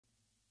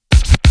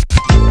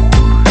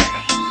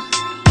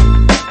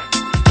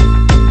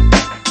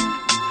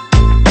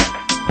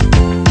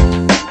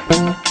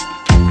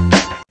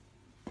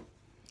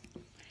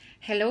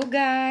Hello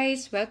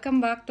guys!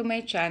 Welcome back to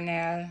my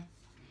channel.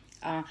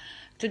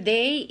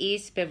 Today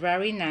is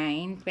February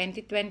 9,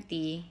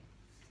 2020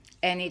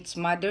 and it's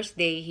Mother's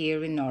Day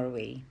here in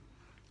Norway.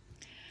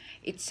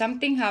 It's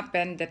something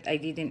happened that I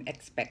didn't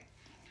expect.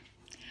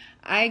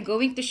 I'm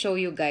going to show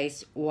you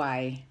guys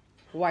why.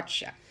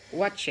 Watch it.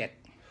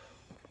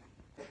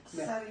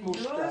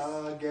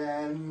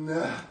 Morsdagen.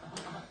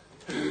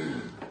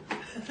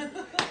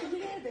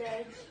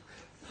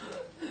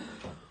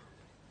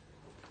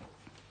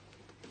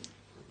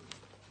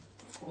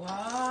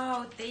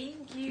 Wow,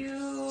 thank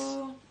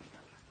you.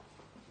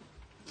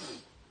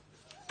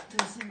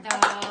 Tusen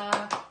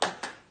takk.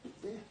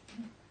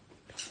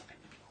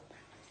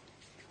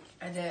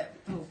 Er det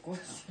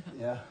frokost?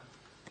 Ja.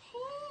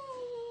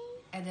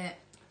 Er det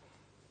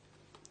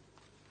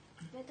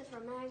Dette fra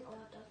meg og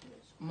datteren.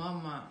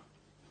 Mamma,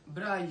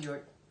 bra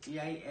gjort.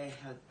 Jeg er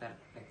helt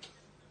perfekt.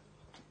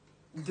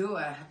 Du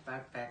er helt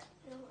perfekt.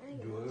 Jo,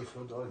 jeg Du er jo så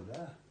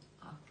dårlig.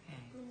 Ok.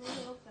 Men jeg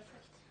er også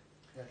perfekt.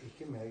 Ja,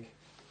 ikke meg.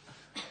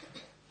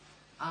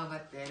 Av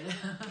og til.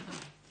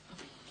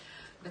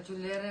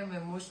 Gratulerer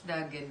med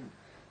morsdagen.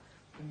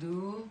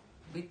 Du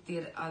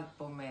betyr alt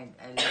på meg.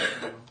 I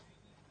love you.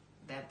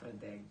 Det er for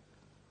deg.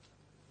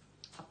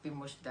 Happy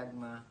morsdag,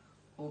 ma.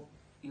 Hope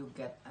you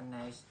get a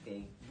nice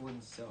day.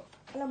 Bunso.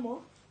 Alam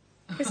mo?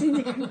 Kasi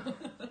hindi ko.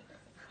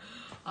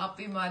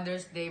 Happy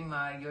Mother's Day,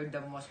 ma. You're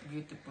the most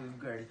beautiful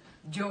girl.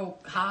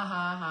 Joke. Ha,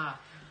 ha, ha.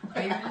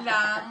 Kayo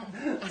lang.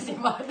 Kasi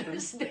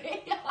Mother's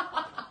Day.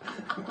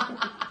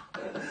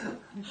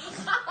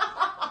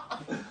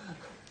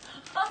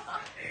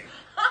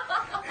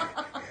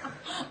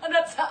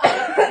 That's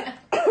ate.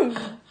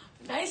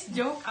 Nice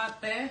joke,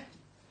 ate.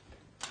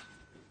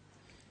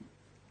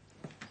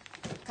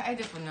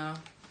 Kaede po na.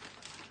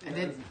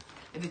 Ede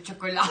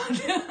chocolate.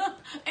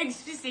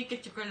 Excuse me,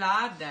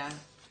 chocolate.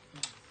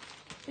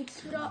 It's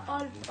fra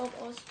all of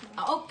us.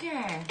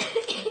 Okay.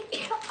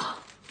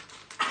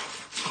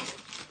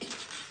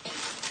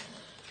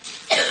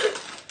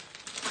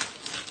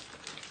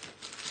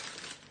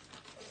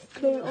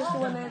 They also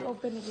wanna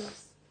open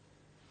this.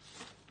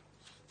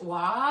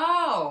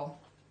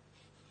 Wow.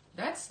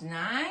 That's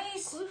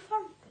nice. Hvor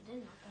fant du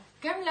den?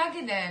 Hvem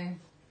lager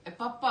den?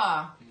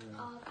 Pappa.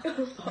 Ja,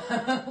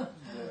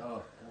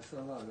 jeg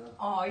skal lage.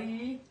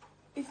 Oi.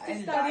 It's I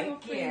the study who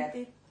like print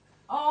it. it.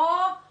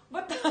 Oh,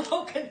 but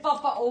how can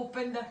Papa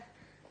open the...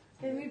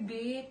 Can we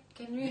beat?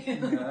 Can we...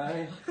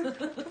 Nei.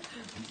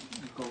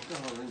 Du kan ikke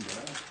ha den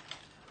der.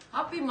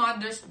 Happy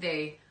Mother's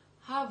Day.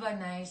 Have a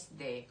nice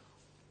day.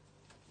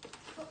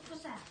 Få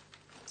se.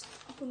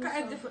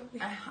 Kaede po...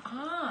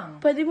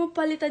 Pwede mo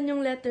palitan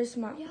yung letters,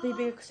 ma.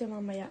 Bibigay ko siya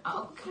mamaya.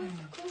 Okay.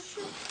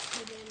 Kanskje.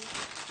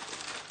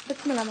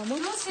 Ba't malaman mo?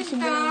 Tusen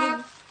Gusto mo lang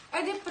takk.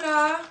 Ede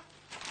pra. yun.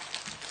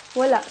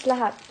 Wala,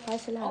 lahat.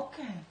 Kaya sa lahat.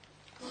 Okay.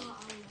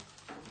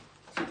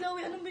 Si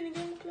Chloe, anong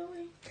binigay mo,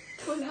 Chloe?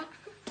 Wala.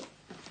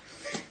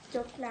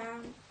 Joke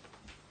lang.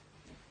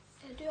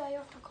 Du har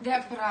gjort det.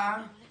 Det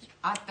pra.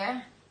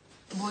 Ate.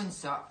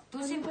 Bunso.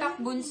 Tusen takk,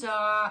 bunso.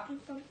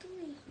 Ang tanto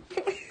eh.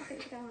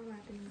 Pakita mo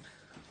natin.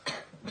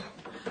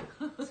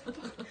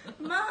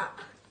 Ma!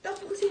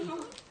 Tapusin mo.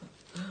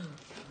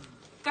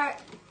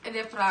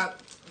 Ede pra.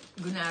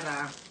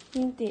 Gunara.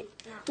 Hindi.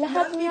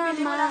 Lahat nga,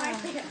 ma.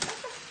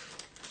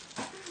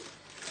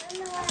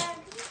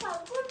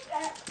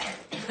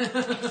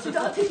 Så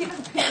da tycker jag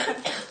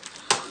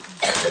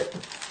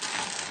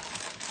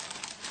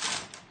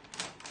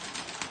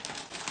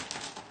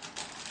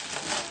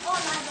Åh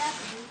nej, det är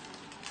för dyrt.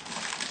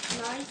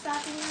 Nej, sa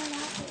atin nga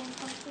lahat eh. Ang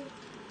tanto.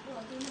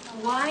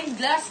 Wine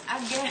glass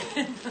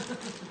again.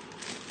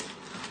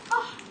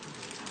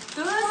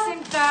 Tusen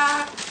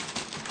takk.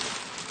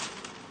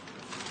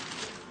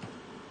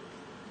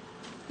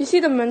 You see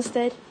the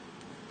mønster?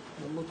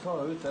 Vi må ta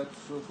ut et,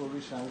 så får vi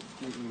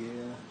skjenke i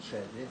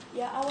sherry.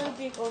 Yeah, I want to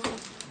drink also.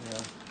 Ja.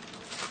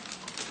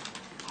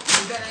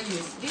 You gonna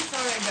use this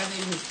or you gonna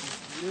use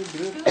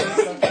this?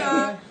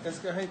 Jeg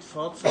skal ha et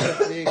fat, så det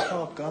blir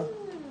kaka.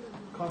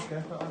 Kake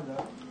for alle.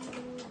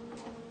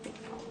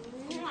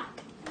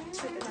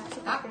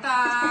 Takk,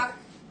 takk.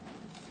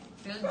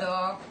 Till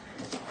dog.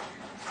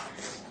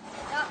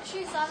 Ja,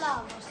 kyss alla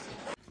av oss.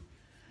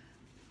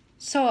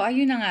 So,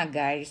 ayun na nga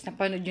guys.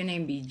 Napanood nyo na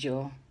yung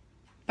video.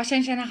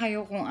 Pasensya na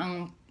kayo kung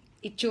ang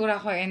itsura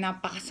ko ay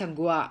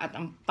napakasagwa at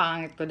ang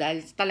pangit ko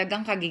dahil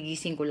talagang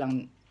kagigising ko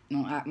lang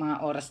nung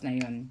mga oras na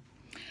yon.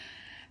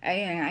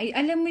 Ayan, ay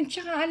alam mo,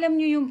 tsaka alam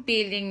nyo yung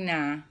feeling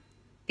na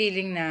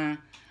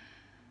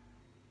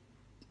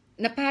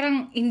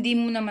parang hindi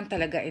mo naman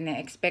talaga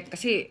ina-expect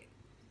kasi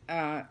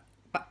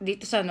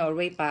dito sa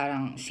Norway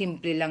parang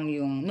simple lang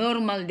yung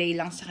normal day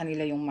lang sa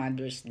kanila yung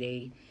Mother's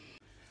Day.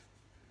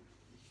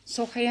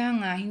 So kaya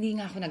nga hindi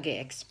nga ako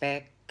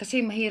nag-e-expect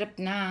kasi mahirap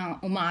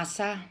na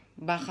umasa,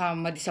 baka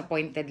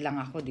ma-disappointed lang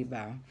ako, 'di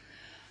ba?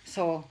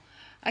 So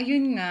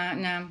ayun nga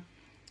na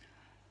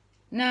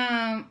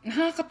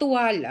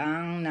nakakatuwa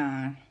lang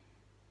na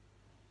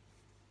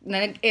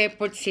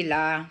nag-effort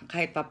sila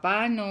kahit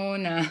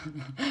papaano na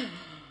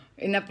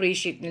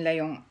in-appreciate nila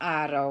yung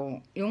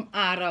araw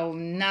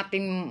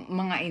nating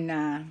mga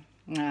ina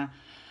na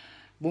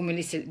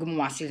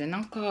gumawa sila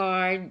ng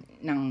card,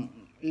 ng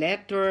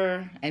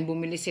letter, and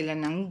bumili sila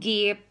ng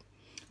gift,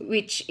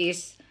 which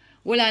is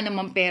wala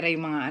namang pera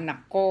yung mga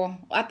anak ko,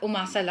 at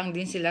umasa lang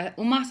sila,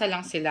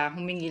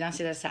 humingi lang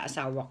sila sa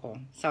asawa ko,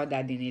 sa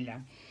daddy nila.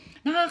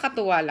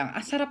 Nakakatuwa lang,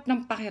 ang sarap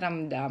ng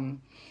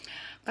pakiramdam.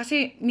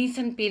 Kasi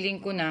minsan feeling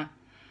ko na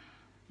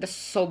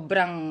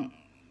sobrang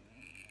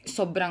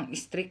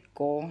strict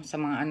ko sa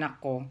mga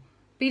anak ko.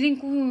 Feeling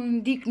ko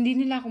hindi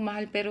nila ako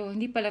mahal, pero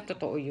hindi pala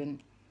totoo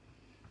yun.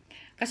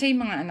 Kasi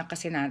yung mga anak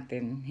kasi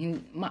natin,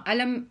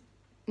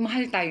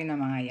 mahal tayo na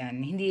mga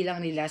yan. Hindi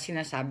lang nila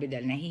sinasabi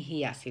dahil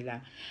nahihiya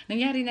sila.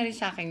 Nangyari na rin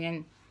sa akin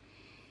yan.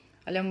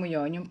 Alam mo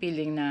yon, yung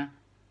feeling na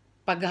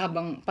pag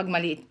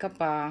maliit ka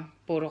pa,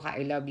 puro ka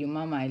I love you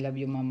mama, I love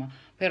you mama.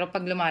 Pero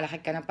pag lumalaki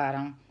ka na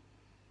parang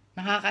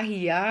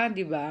nakakahiya,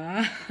 di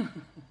ba?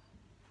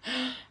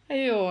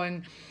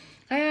 Ayun.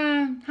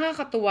 Kaya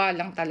nakakatuwa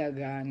lang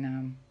talaga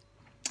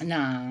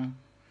na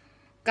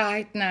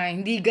kahit na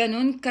hindi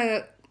ganun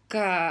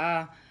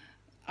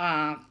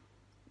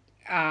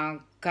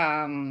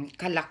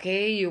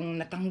kalaki yung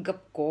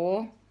natanggap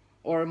ko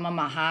or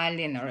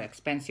mamahalin or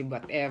expensive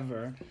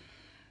whatever,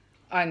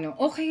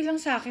 okay lang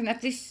sa akin.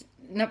 At least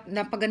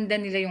napaganda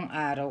nila yung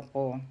araw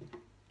ko,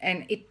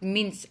 and it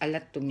means a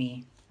lot to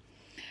me.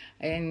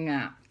 Ayan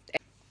nga.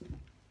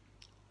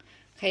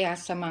 Kaya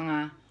sa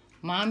mga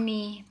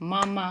mami,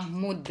 mama,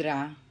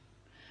 mudra,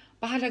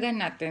 pahalagan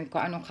natin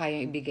kung anong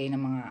kaya ibigay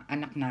ng mga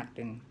anak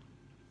natin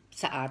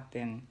sa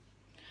atin.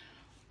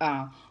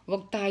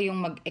 Huwag tayong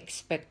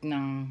mag-expect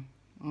ng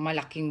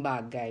malaking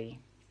bagay.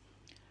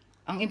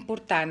 Ang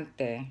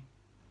importante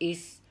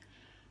is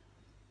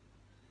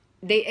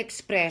they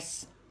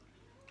express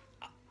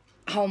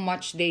how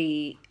much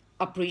they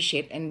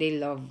appreciate and they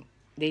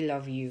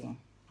love you.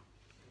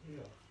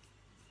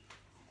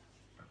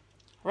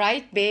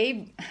 Right,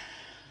 babe?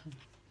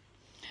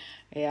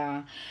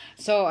 Yeah.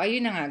 So,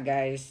 ayun na nga,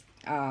 guys.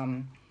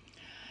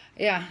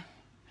 Yeah.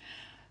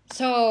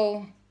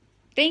 So,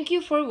 thank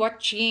you for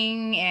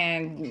watching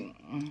and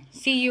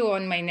see you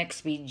on my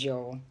next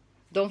video.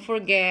 Don't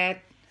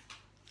forget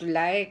to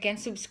like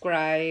and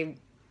subscribe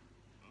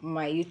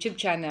my YouTube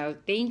channel.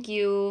 Thank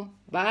you.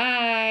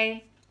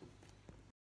 Bye!